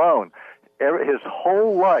him alone. His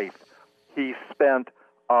whole life he spent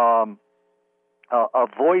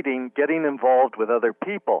avoiding getting involved with other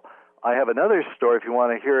people. I have another story, if you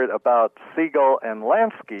want to hear it, about Siegel and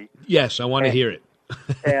Lansky. Yes, I want to hear it.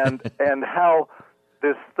 and how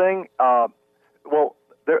this thing,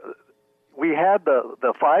 we had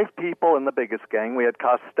the 5 people in the biggest gang. We had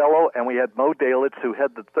Costello, and we had Mo Dalitz, who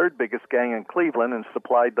had the 3rd biggest gang in Cleveland and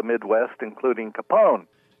supplied the Midwest, including Capone.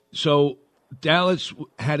 So Dalitz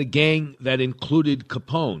had a gang that included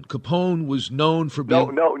Capone. Capone was known for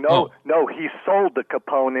being... No, he sold to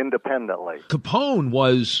Capone independently. Capone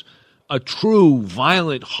was a true,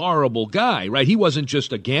 violent, horrible guy, right? He wasn't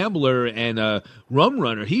just a gambler and a rum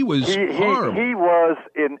runner. He was horrible. He was,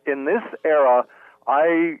 in this era,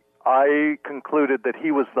 I concluded that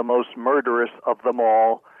he was the most murderous of them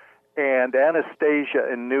all, and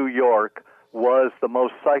Anastasia in New York was the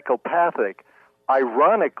most psychopathic.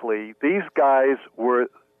 Ironically, these guys were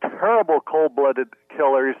terrible cold-blooded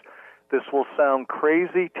killers. This will sound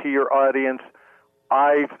crazy to your audience.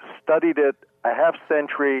 I've studied it a half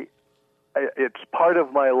century. It's part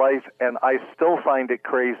of my life, and I still find it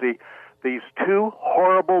crazy. These 2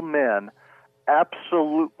 horrible men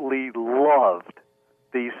absolutely loved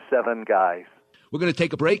these 7 guys. We're going to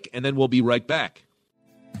take a break, and then we'll be right back.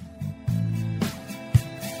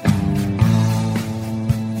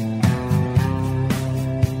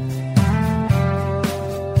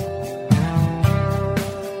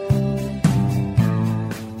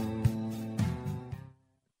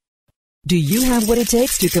 Do you have what it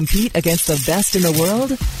takes to compete against the best in the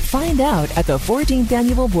world? Find out at the 14th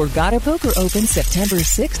Annual Borgata Poker Open September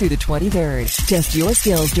 6th through the 23rd. Test your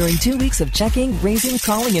skills during 2 weeks of checking, raising,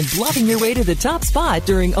 calling, and bluffing your way to the top spot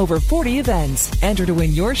during over 40 events. Enter to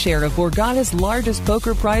win your share of Borgata's largest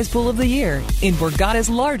poker prize pool of the year in Borgata's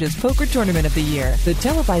largest poker tournament of the year. The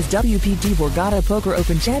televised WPT Borgata Poker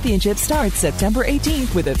Open Championship starts September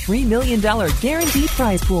 18th with a $3 million guaranteed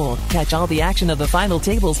prize pool. Catch all the action of the final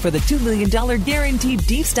tables for the $2 million guaranteed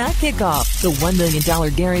deep stack kickoff, the $1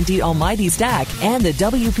 million guaranteed almighty stack, and the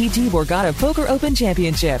WPT Borgata Poker Open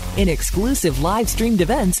Championship in exclusive live streamed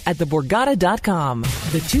events at theborgata.com.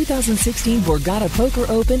 The 2016 Borgata Poker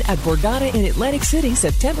Open at Borgata in Atlantic City,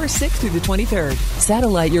 September 6th through the 23rd.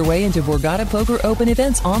 Satellite your way into Borgata Poker Open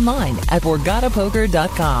events online at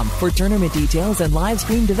borgatapoker.com. For tournament details and live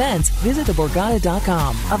streamed events, visit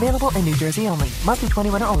theborgata.com. Available in New Jersey only. Must be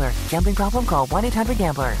 21 or older. Gambling problem? Call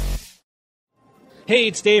 1-800-GAMBLER. Hey,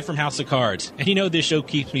 it's Dave from House of Cards, and you know this show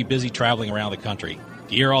keeps me busy traveling around the country.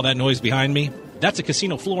 Do you hear all that noise behind me? That's a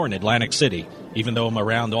casino floor in Atlantic City. Even though I'm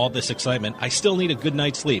around all this excitement, I still need a good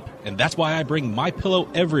night's sleep, and that's why I bring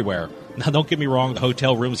MyPillow everywhere. Now, don't get me wrong, the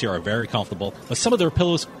hotel rooms here are very comfortable, but some of their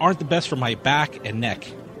pillows aren't the best for my back and neck.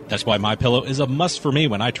 That's why MyPillow is a must for me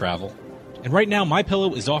when I travel. And right now,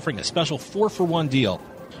 MyPillow is offering a special 4-for-1 deal.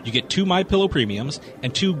 You get 2 MyPillow premiums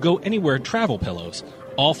and 2 Go Anywhere travel pillows,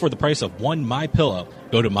 all for the price of one MyPillow.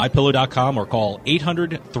 Go to MyPillow.com or call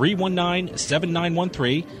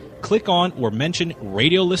 800-319-7913. Click on or mention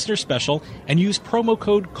Radio Listener Special and use promo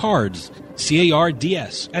code CARDS,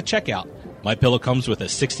 C-A-R-D-S, at checkout. MyPillow comes with a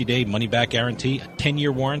 60-day money-back guarantee, a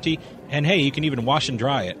 10-year warranty, and hey, you can even wash and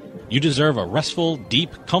dry it. You deserve a restful,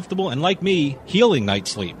 deep, comfortable, and like me, healing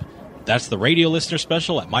night's sleep. That's the Radio Listener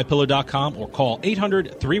Special at MyPillow.com or call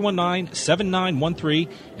 800-319-7913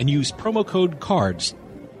 and use promo code CARDS.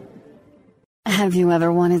 Have you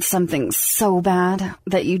ever wanted something so bad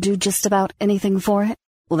that you do just about anything for it?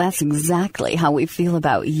 Well, that's exactly how we feel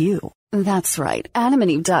about you. That's right.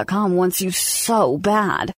 AdamandEve.com wants you so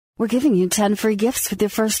bad. We're giving you 10 free gifts with your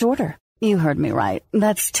first order. You heard me right.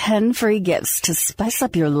 That's 10 free gifts to spice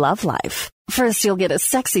up your love life. First, you'll get a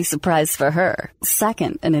sexy surprise for her.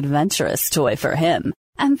 Second, an adventurous toy for him.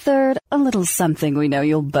 And third, a little something we know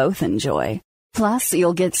you'll both enjoy. Plus,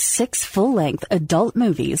 you'll get 6 full-length adult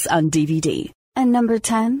movies on DVD. And number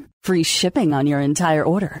 10, free shipping on your entire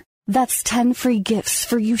order. That's 10 free gifts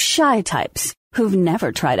for you shy types who've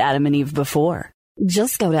never tried Adam and Eve before.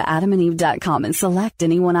 Just go to AdamandEve.com and select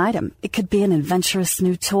any one item. It could be an adventurous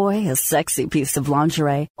new toy, a sexy piece of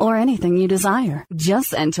lingerie, or anything you desire.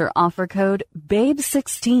 Just enter offer code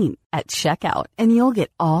BABE16 at checkout, and you'll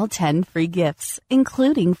get all 10 free gifts,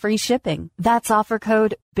 including free shipping. That's offer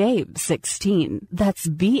code BABE16. That's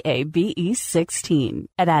BABE 16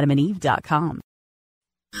 at AdamandEve.com.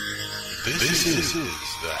 This is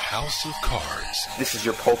the House of Cards. This is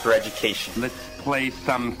your poker education. Let's play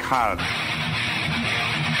some cards.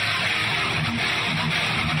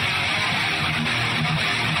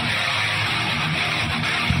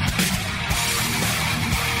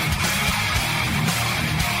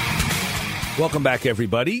 Welcome back,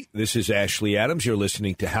 everybody. This is Ashley Adams. You're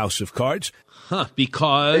listening to House of Cards.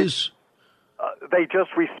 Because... They just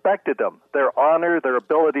respected them. Their honor, their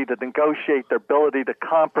ability to negotiate, their ability to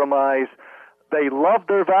compromise. They loved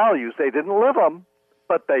their values. They didn't live them,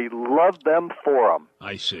 but they loved them for them.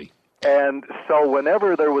 I see. And so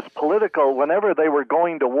whenever there was whenever they were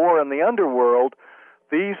going to war in the underworld,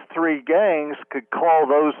 these three gangs could call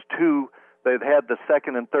those two that had the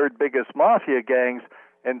second and third biggest mafia gangs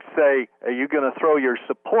and say, are you going to throw your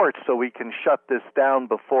support so we can shut this down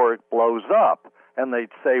before it blows up? And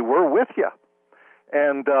they'd say, we're with you.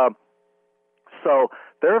 And so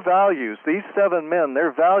their values, these 7 men,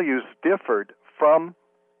 their values differed from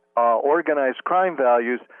organized crime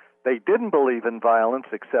values. They didn't believe in violence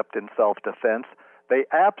except in self-defense. They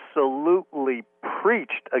absolutely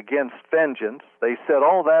preached against vengeance. They said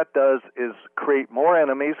all that does is create more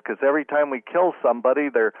enemies because every time we kill somebody,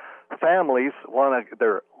 their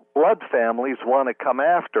blood families want to come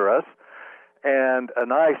after us. And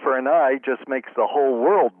an eye for an eye just makes the whole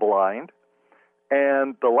world blind.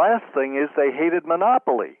 And the last thing is they hated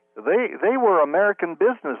monopoly. They were American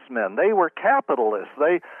businessmen. They were capitalists.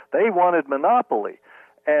 They wanted monopoly.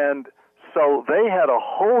 And so they had a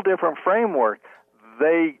whole different framework.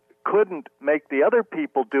 They couldn't make the other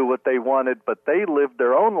people do what they wanted, but they lived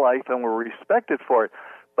their own life and were respected for it.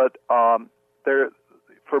 But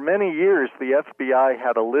for many years, the FBI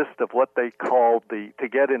had a list of what they called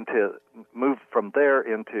move from there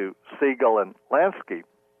into Siegel and Lansky.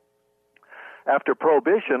 After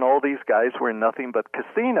Prohibition, all these guys were in nothing but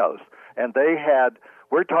casinos. And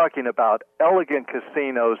we're talking about elegant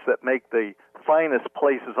casinos that make the finest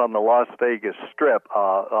places on the Las Vegas Strip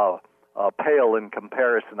pale in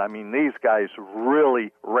comparison. I mean, these guys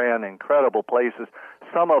really ran incredible places.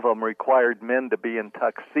 Some of them required men to be in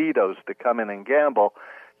tuxedos to come in and gamble.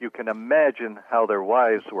 You can imagine how their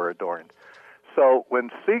wives were adorned. So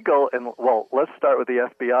when Siegel let's start with the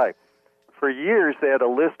FBI. For years, they had a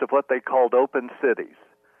list of what they called open cities.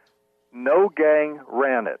 No gang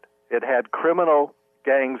ran it. It had criminal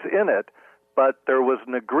gangs in it, but there was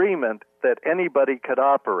an agreement that anybody could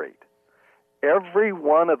operate. Every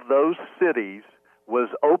one of those cities was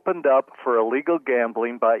opened up for illegal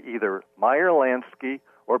gambling by either Meyer Lansky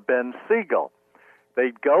or Ben Siegel.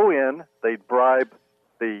 They'd go in, they'd bribe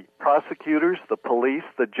the prosecutors, the police,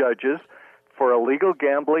 the judges for illegal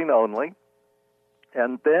gambling only,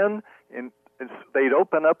 and then they'd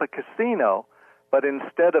open up a casino, but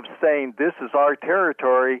instead of saying, this is our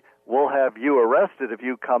territory, we'll have you arrested if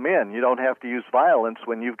you come in. You don't have to use violence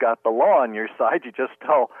when you've got the law on your side. You just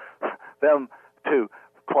tell them to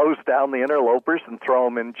close down the interlopers and throw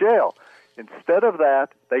them in jail. Instead of that,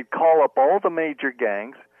 they'd call up all the major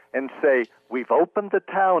gangs and say, we've opened the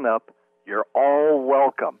town up, you're all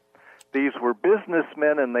welcome. These were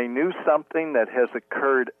businessmen, and they knew something that has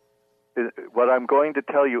occurred. What I'm going to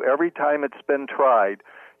tell you, every time it's been tried,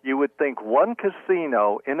 you would think one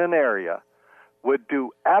casino in an area would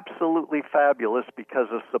do absolutely fabulous because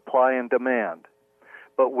of supply and demand.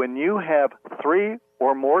 But when you have 3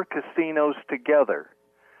 or more casinos together,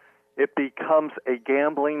 it becomes a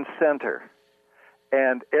gambling center.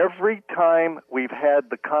 And every time we've had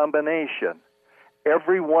the combination,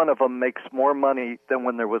 every one of them makes more money than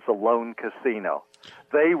when there was a lone casino.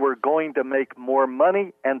 They were going to make more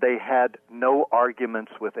money, and they had no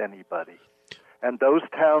arguments with anybody. And those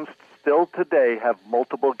towns still today have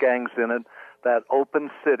multiple gangs in it. That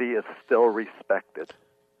open city is still respected.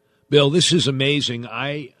 Bill, this is amazing.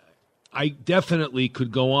 I definitely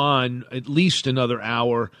could go on at least another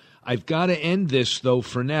hour. I've got to end this, though,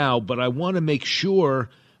 for now, but I want to make sure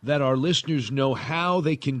that our listeners know how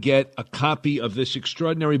they can get a copy of this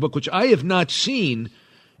extraordinary book, which I have not seen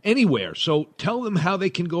anywhere. So tell them how they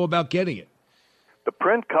can go about getting it. The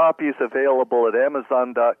print copy is available at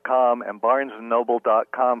Amazon.com and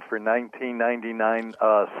BarnesandNoble.com for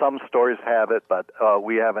 $19.99. Some stores have it, but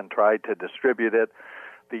we haven't tried to distribute it.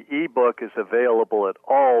 The ebook is available at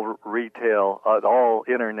all retail, at all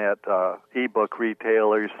internet ebook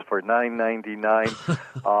retailers for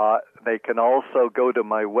 $9.99. They can also go to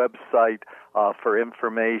my website for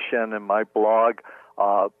information and my blog.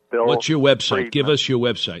 Bill. What's your website? Friedman. Give us your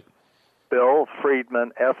website. Bill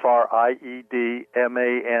Friedman,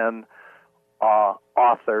 Friedman,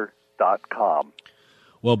 author.com.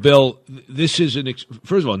 Well, Bill, this is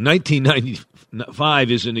first of all,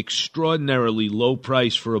 $19.95 is an extraordinarily low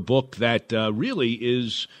price for a book that really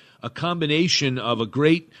is a combination of a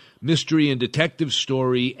great mystery and detective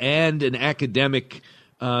story and an academic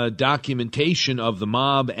documentation of the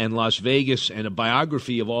mob and Las Vegas and a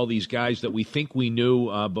biography of all these guys that we think we knew,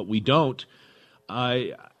 but we don't.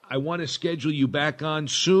 I want to schedule you back on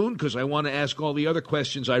soon because I want to ask all the other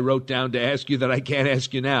questions I wrote down to ask you that I can't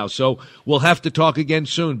ask you now. So we'll have to talk again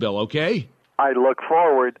soon, Bill, okay? I look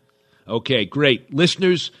forward. Okay, great.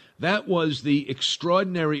 Listeners, that was the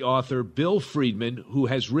extraordinary author, Bill Friedman, who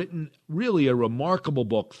has written really a remarkable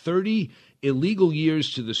book, 30 Illegal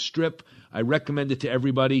Years to the Strip. I recommend it to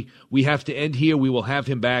everybody. We have to end here. We will have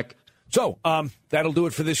him back. So that'll do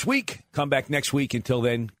it for this week. Come back next week. Until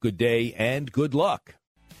then, good day and good luck.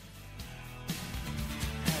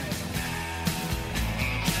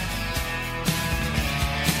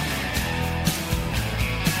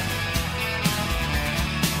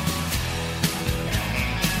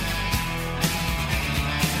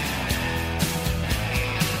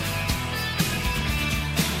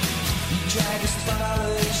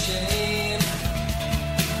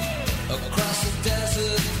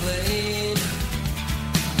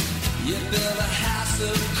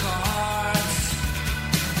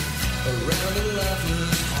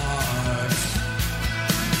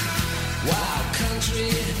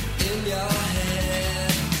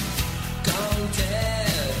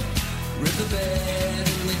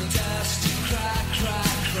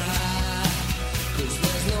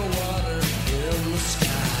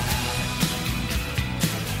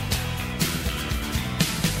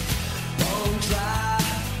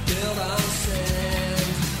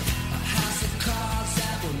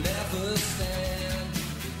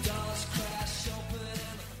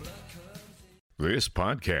 This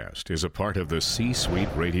podcast is a part of the C-Suite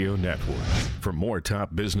Radio Network. For more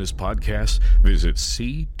top business podcasts, visit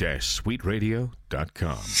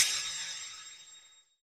c-suiteradio.com.